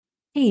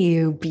Hey,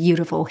 you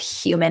beautiful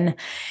human.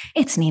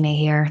 It's Nina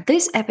here.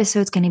 This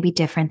episode's going to be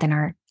different than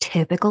our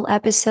typical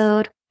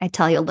episode. I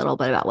tell you a little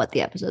bit about what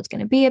the episode's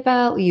going to be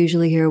about. We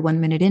usually hear a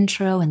 1 minute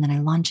intro, and then I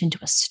launch into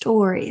a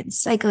story and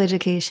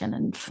psychoeducation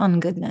and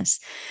fun goodness.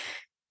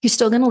 You're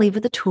still going to leave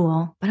with a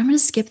tool, but I'm going to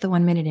skip the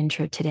 1 minute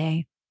intro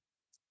today.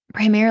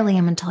 Primarily,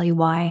 I'm going to tell you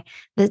why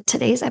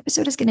today's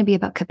episode is going to be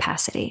about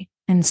capacity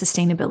and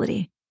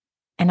sustainability.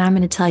 And I'm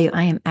going to tell you,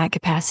 I am at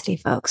capacity,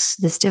 folks.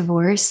 This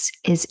divorce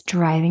is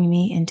driving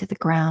me into the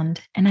ground.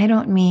 And I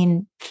don't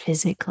mean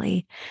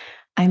physically,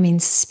 I mean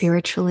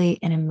spiritually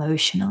and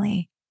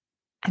emotionally.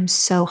 I'm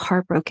so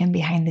heartbroken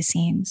behind the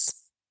scenes.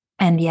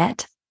 And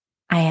yet,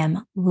 I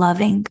am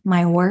loving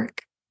my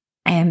work.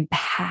 I am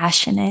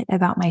passionate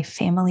about my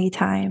family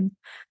time.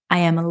 I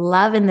am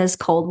loving this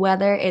cold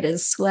weather. It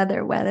is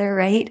sweater weather,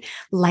 right?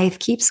 Life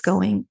keeps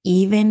going,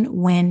 even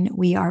when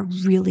we are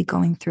really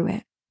going through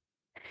it.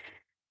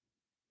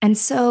 And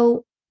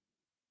so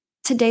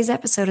today's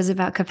episode is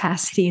about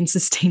capacity and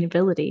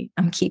sustainability.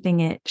 I'm keeping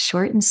it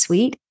short and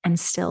sweet and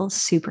still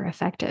super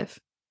effective.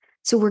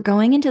 So we're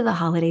going into the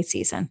holiday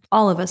season.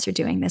 All of us are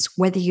doing this,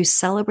 whether you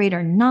celebrate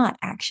or not,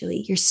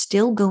 actually, you're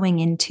still going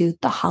into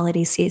the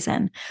holiday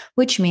season,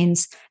 which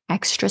means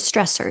extra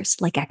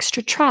stressors like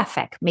extra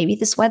traffic. Maybe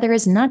this weather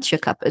is not your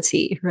cup of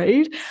tea,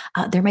 right?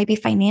 There might be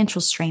financial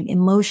strain,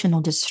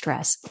 emotional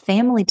distress,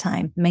 family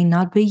time may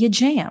not be your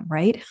jam,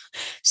 right?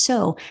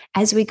 So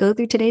as we go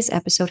through today's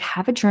episode,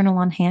 have a journal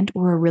on hand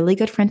or a really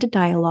good friend to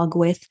dialogue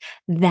with.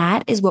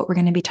 That is what we're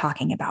going to be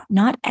talking about.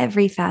 Not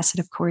every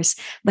facet, of course,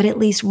 but at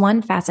least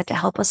one facet to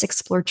help us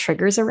explore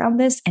triggers around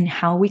this and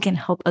how we can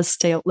help us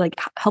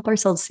help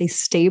ourselves stay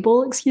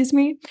stable,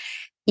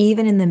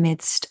 even in the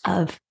midst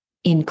of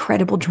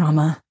incredible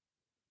drama,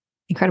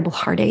 incredible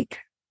heartache,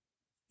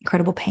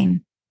 incredible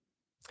pain,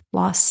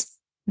 loss,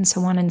 and so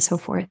on and so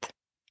forth.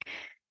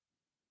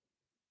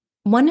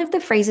 One of the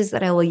phrases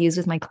that I will use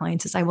with my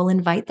clients is I will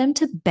invite them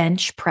to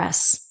bench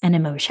press an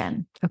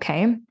emotion.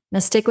 Okay. Now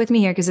stick with me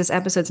here because this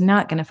episode's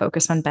not going to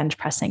focus on bench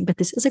pressing, but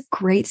this is a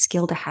great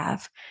skill to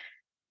have.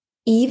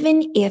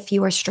 Even if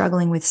you are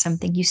struggling with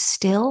something, you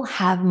still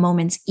have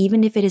moments,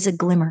 even if it is a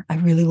glimmer. I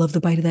really love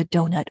the bite of that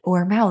donut,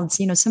 or mouths,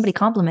 somebody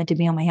complimented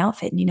me on my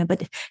outfit,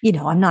 but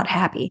I'm not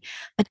happy.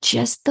 But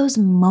just those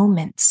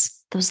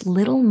moments, those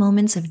little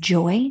moments of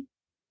joy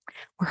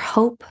or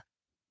hope,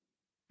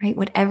 right?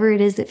 Whatever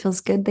it is that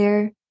feels good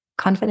there,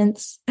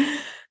 confidence,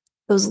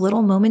 those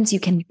little moments, you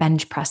can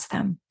bench press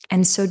them.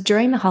 And so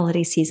during the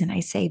holiday season, I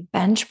say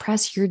bench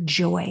press your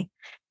joy,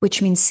 which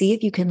means see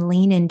if you can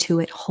lean into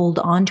it, hold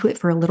on to it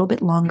for a little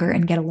bit longer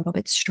and get a little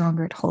bit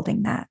stronger at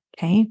holding that.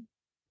 Okay.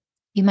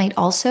 You might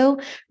also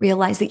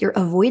realize that you're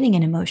avoiding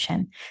an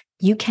emotion.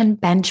 You can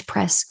bench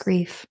press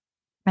grief,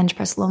 bench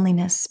press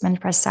loneliness, bench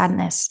press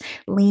sadness,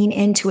 lean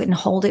into it and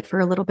hold it for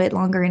a little bit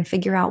longer and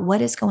figure out what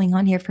is going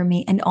on here for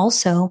me. And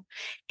also,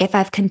 if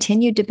I've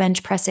continued to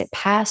bench press it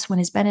past when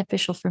it's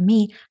beneficial for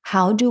me,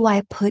 how do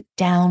I put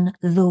down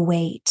the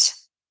weight?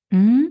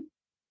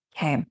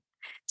 Okay.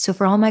 So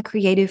for all my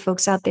creative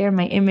folks out there,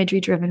 my imagery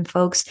driven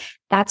folks,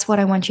 that's what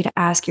I want you to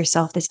ask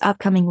yourself this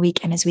upcoming week.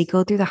 And as we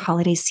go through the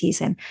holiday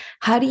season,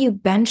 how do you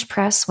bench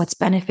press what's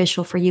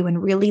beneficial for you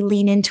and really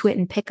lean into it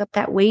and pick up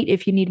that weight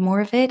if you need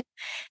more of it?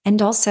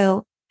 And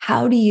also,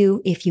 how do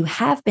you, if you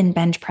have been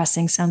bench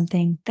pressing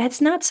something that's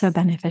not so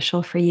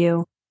beneficial for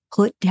you,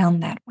 put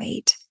down that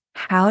weight?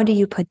 How do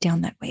you put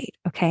down that weight?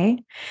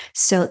 Okay.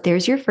 So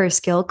there's your first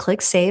skill.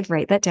 Click save,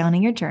 write that down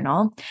in your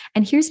journal.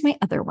 And here's my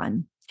other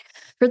one.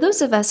 For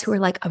those of us who are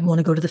like, I want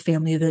to go to the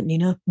family event,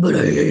 Nina, but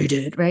I hate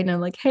it, right? And I'm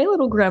like, hey,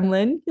 little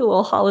gremlin, you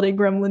little holiday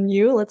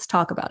gremlin, let's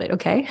talk about it,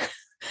 okay?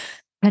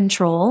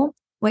 Control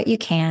what you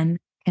can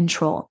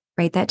control.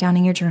 Write that down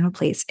in your journal,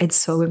 please. It's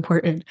so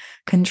important.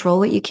 Control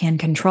what you can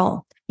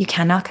control. You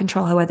cannot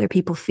control how other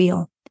people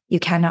feel. You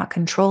cannot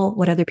control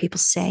what other people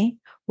say,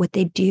 what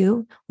they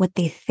do, what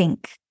they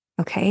think,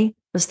 okay?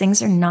 Those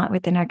things are not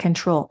within our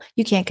control.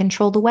 You can't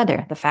control the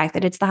weather, the fact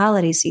that it's the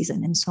holiday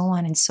season, and so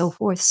on and so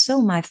forth.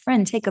 So, my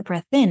friend, take a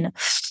breath in.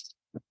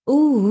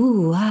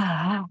 Ooh,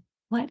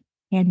 what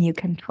can you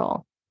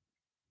control?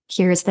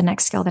 Here's the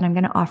next skill that I'm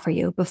going to offer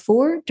you.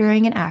 Before,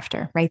 during, and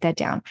after, write that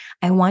down.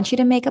 I want you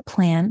to make a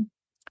plan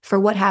for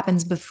what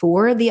happens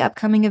before the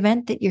upcoming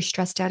event that you're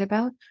stressed out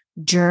about,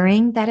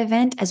 during that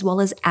event, as well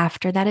as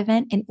after that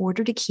event, in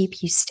order to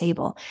keep you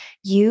stable.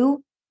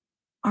 You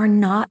are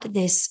not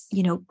this,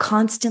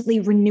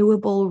 constantly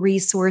renewable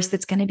resource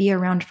that's going to be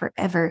around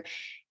forever.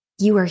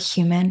 You are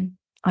human.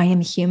 I am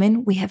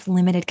human. We have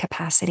limited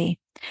capacity.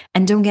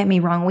 And don't get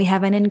me wrong, we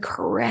have an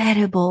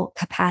incredible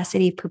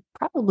capacity for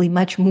probably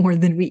much more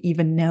than we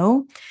even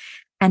know.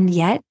 And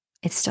yet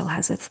it still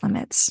has its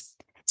limits.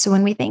 So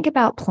when we think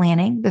about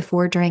planning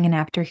before, during, and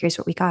after, here's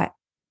what we got.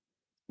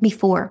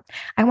 Before,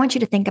 I want you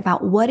to think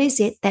about what is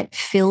it that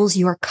fills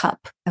your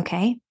cup,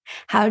 okay?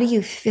 How do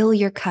you fill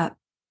your cup?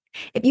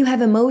 If you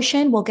have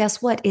emotion, well,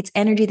 guess what? It's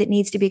energy that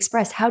needs to be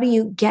expressed. How do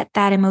you get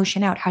that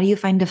emotion out? How do you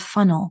find a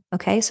funnel?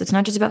 Okay. So it's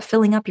not just about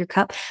filling up your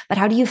cup, but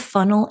how do you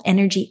funnel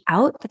energy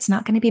out that's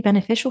not going to be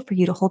beneficial for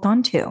you to hold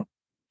on to?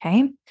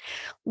 Okay.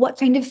 What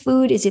kind of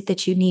food is it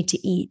that you need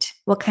to eat?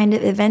 What kind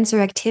of events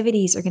or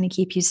activities are going to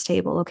keep you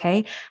stable?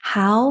 Okay.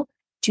 How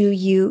do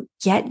you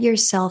get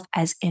yourself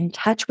as in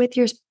touch with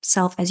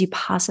yourself as you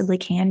possibly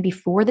can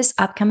before this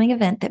upcoming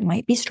event that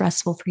might be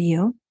stressful for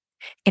you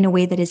in a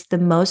way that is the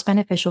most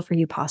beneficial for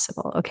you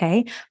possible?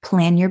 Okay.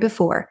 Plan your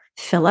before,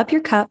 fill up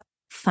your cup,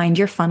 find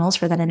your funnels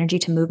for that energy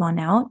to move on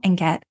out and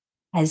get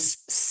as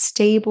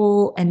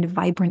stable and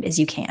vibrant as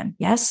you can.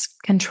 Yes.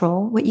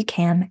 Control what you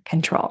can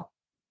control.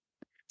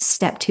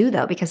 Step two,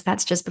 though, because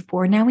that's just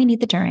before. Now we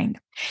need the during.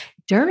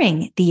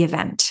 During the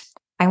event,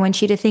 I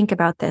want you to think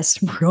about this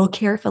real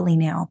carefully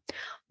now.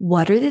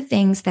 What are the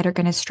things that are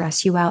going to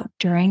stress you out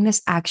during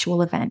this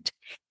actual event?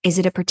 Is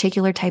it a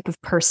particular type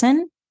of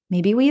person?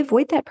 Maybe we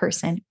avoid that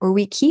person or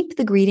we keep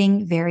the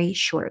greeting very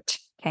short.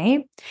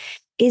 Okay.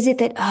 Is it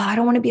that, I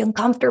don't want to be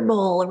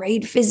uncomfortable,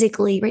 right?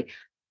 Physically, right?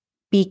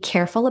 Be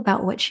careful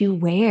about what you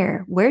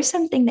wear. Wear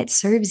something that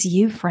serves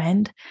you,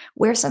 friend.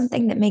 Wear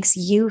something that makes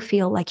you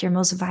feel like your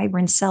most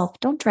vibrant self.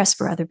 Don't dress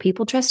for other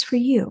people, dress for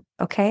you.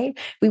 Okay.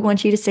 We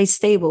want you to stay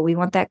stable. We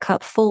want that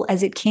cup full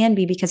as it can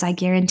be, because I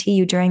guarantee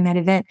you during that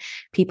event,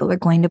 people are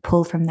going to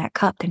pull from that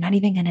cup. They're not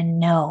even going to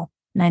know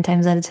 9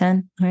 times out of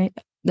 10, right?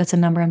 That's a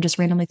number I'm just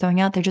randomly throwing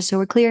out there just so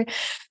we're clear.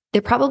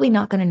 They're probably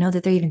not going to know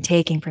that they're even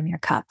taking from your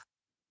cup.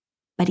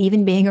 But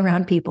even being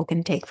around people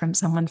can take from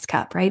someone's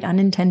cup, right?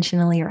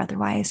 Unintentionally or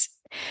otherwise.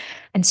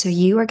 And so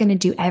you are going to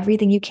do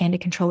everything you can to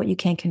control what you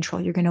can't control.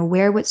 You're going to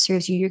wear what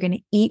serves you. You're going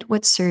to eat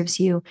what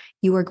serves you.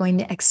 You are going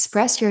to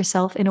express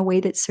yourself in a way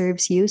that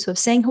serves you. So if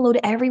saying hello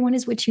to everyone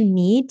is what you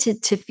need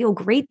to feel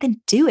great,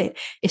 then do it.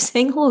 If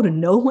saying hello to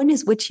no one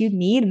is what you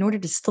need in order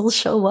to still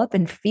show up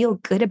and feel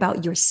good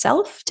about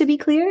yourself, to be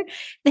clear,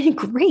 then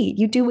great.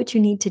 You do what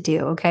you need to do.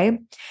 Okay.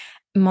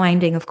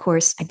 Minding, of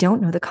course, I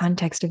don't know the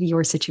context of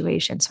your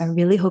situation. So I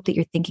really hope that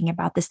you're thinking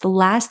about this. The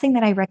last thing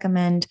that I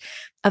recommend,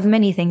 of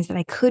many things that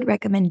I could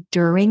recommend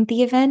during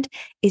the event,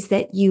 is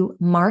that you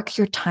mark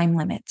your time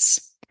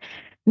limits.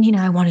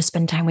 I want to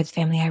spend time with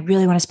family. I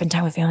really want to spend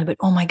time with family, but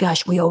oh my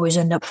gosh, we always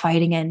end up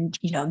fighting and,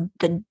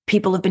 the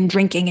people have been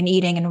drinking and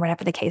eating and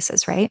whatever the case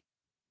is, right?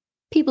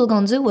 People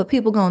gonna do what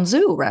people gonna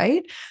do,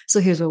 right?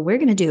 So here's what we're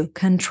gonna do.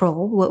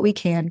 Control what we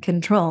can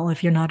control.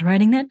 If you're not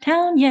writing that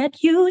down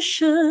yet, you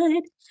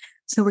should.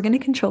 So we're going to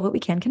control what we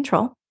can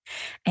control.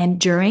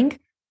 And during,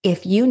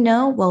 if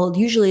well,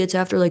 usually it's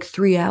after like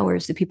 3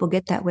 hours that people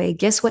get that way.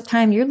 Guess what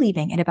time you're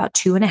leaving? At about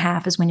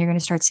 2.5 is when you're going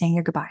to start saying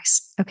your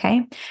goodbyes.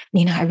 Okay.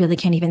 I really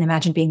can't even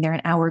imagine being there an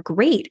hour.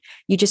 Great.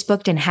 You just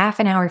booked in half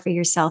an hour for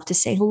yourself to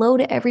say hello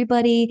to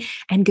everybody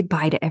and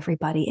goodbye to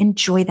everybody.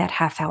 Enjoy that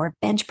half hour.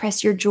 Bench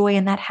press your joy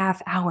in that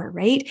half hour,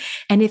 right?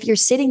 And if you're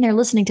sitting there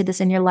listening to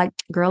this and you're like,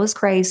 girl is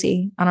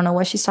crazy. I don't know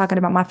what she's talking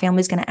about. My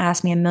family's going to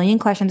ask me a million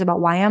questions about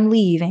why I'm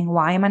leaving.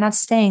 Why am I not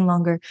staying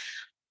longer?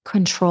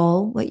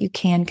 Control what you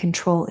can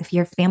control. If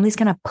your family's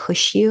going to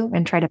push you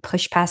and try to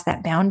push past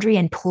that boundary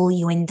and pull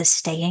you into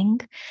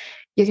staying,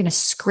 you're going to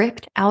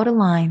script out a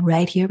line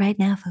right here, right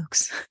now,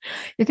 folks.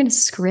 You're going to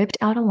script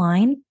out a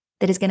line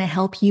that is going to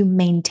help you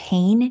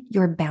maintain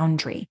your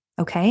boundary.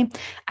 Okay.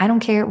 I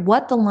don't care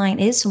what the line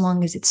is, so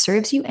long as it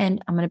serves you.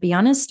 And I'm going to be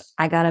honest,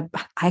 I got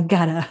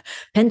a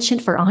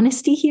penchant for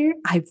honesty here.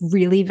 I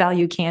really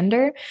value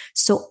candor.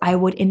 So I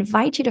would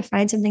invite you to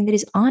find something that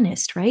is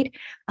honest, right?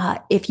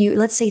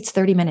 Let's say it's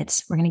 30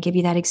 minutes, we're going to give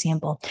you that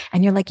example.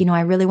 And you're like,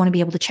 I really want to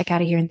be able to check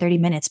out of here in 30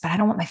 minutes, but I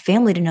don't want my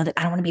family to know that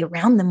I don't want to be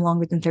around them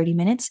longer than 30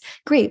 minutes.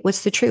 Great.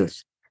 What's the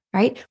truth?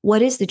 Right?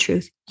 What is the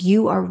truth?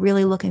 You are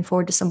really looking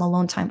forward to some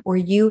alone time, or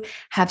you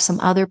have some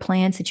other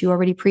plans that you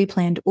already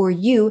pre-planned, or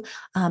you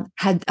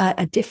had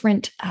a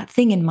different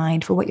thing in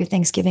mind for what your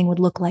Thanksgiving would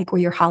look like, or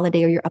your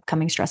holiday, or your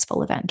upcoming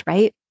stressful event,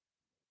 right?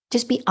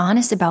 Just be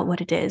honest about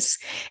what it is.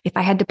 If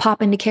I had to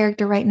pop into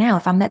character right now,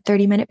 if I'm that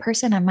 30-minute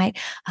person, I might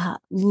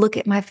look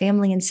at my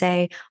family and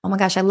say, oh my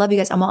gosh, I love you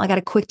guys. I got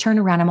a quick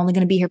turnaround. I'm only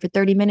going to be here for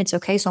 30 minutes.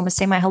 Okay. So I'm going to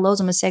say my hellos.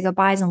 I'm going to say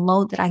goodbyes and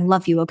load that I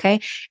love you.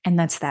 Okay. And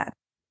that's that.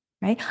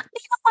 Right?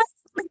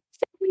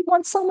 We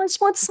want so much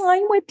more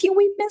time with you.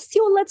 We miss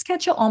you. Let's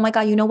catch up. Oh my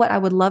God. You know what? I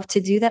would love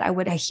to do that.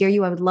 I hear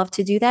you. I would love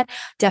to do that.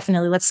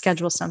 Definitely. Let's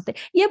schedule something.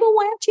 Yeah, but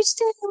why don't you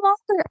stay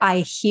longer? I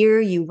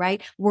hear you,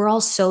 right? We're all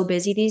so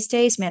busy these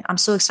days, man. I'm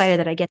so excited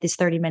that I get these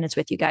 30 minutes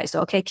with you guys.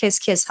 Okay. Kiss,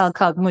 kiss, hug,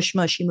 hug, mush,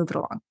 mush. You move it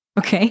along.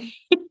 Okay.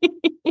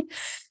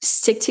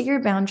 Stick to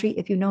your boundary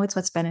if you know it's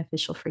what's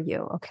beneficial for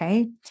you.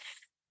 Okay.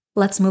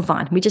 Let's move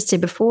on. We just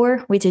did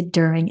before, we did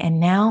during,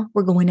 and now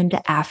we're going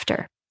into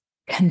after.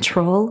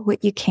 Control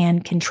what you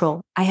can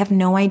control. I have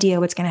no idea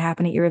what's going to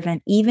happen at your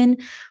event. Even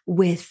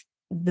with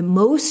the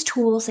most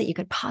tools that you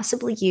could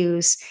possibly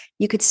use,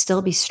 you could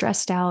still be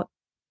stressed out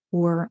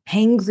or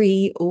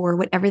hangry or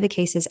whatever the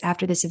case is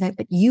after this event,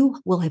 but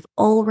you will have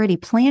already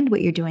planned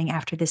what you're doing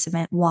after this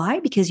event. Why?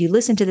 Because you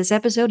listened to this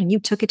episode and you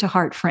took it to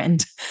heart,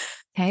 friend.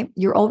 Okay.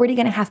 You're already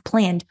going to have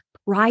planned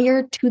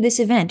prior to this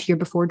event, your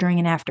before, during,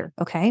 and after.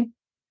 Okay.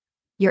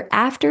 Your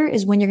after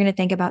is when you're going to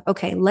think about,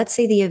 okay, let's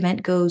say the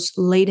event goes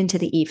late into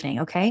the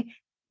evening, okay?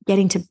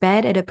 Getting to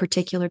bed at a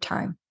particular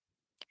time.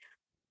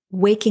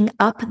 Waking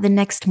up the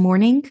next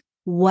morning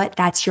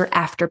that's your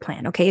after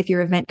plan. Okay. If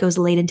your event goes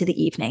late into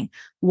the evening,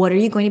 what are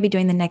you going to be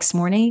doing the next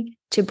morning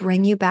to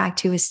bring you back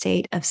to a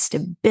state of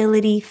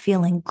stability,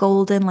 feeling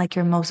golden, like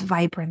your most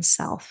vibrant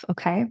self?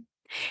 Okay.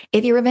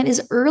 If your event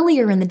is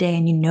earlier in the day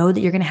and you know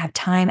that you're going to have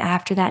time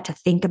after that to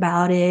think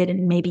about it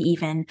and maybe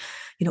even,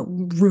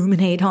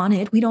 ruminate on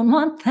it, we don't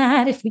want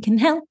that. If we can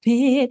help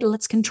it,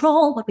 let's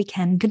control what we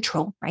can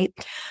control, right?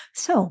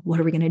 So what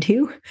are we going to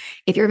do?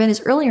 If your event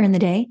is earlier in the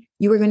day,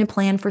 you are going to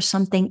plan for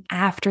something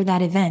after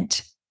that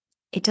event.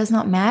 It does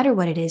not matter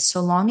what it is,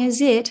 so long as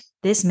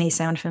this may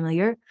sound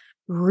familiar,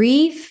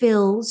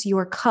 refills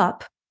your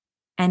cup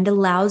and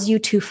allows you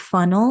to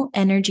funnel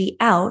energy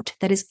out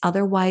that is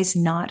otherwise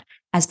not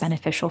as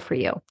beneficial for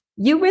you.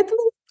 You with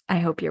me? I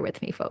hope you're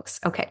with me, folks.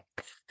 Okay.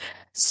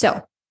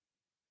 So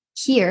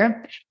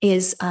here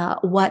is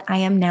what I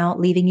am now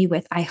leaving you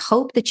with. I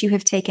hope that you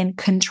have taken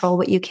control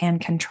what you can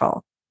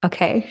control.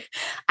 Okay.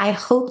 I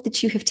hope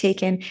that you have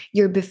taken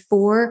your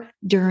before,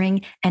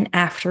 during, and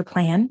after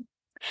plan.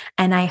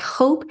 And I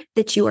hope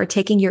that you are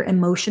taking your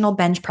emotional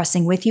bench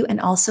pressing with you.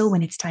 And also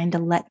when it's time to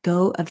let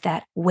go of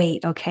that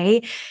weight.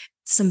 Okay.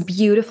 Some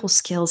beautiful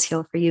skills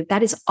here for you.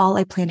 That is all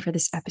I planned for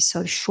this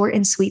episode. Short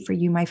and sweet for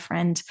you, my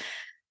friend.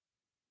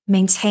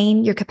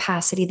 Maintain your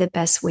capacity the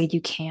best way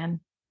you can.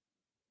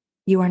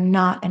 You are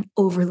not an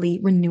overly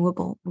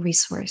renewable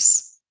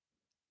resource,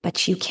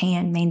 but you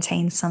can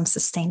maintain some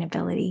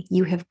sustainability.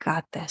 You have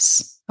got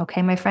this.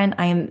 Okay, my friend,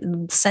 I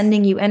am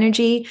sending you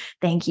energy.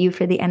 Thank you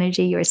for the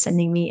energy you are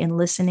sending me in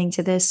listening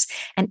to this.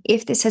 And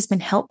if this has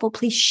been helpful,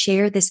 please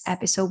share this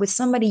episode with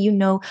somebody you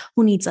know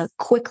who needs a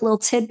quick little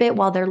tidbit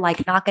while they're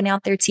like knocking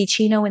out their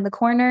Ticino in the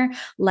corner.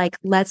 Like,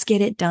 let's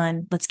get it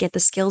done. Let's get the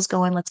skills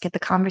going. Let's get the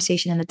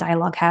conversation and the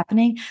dialogue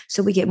happening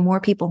so we get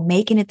more people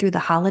making it through the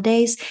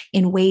holidays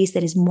in ways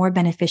that is more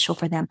beneficial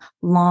for them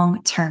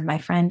long term, my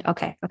friend.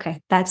 Okay.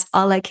 That's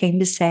all I came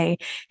to say.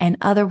 And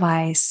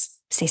otherwise,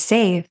 stay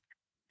safe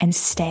and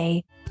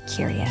stay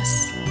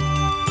curious.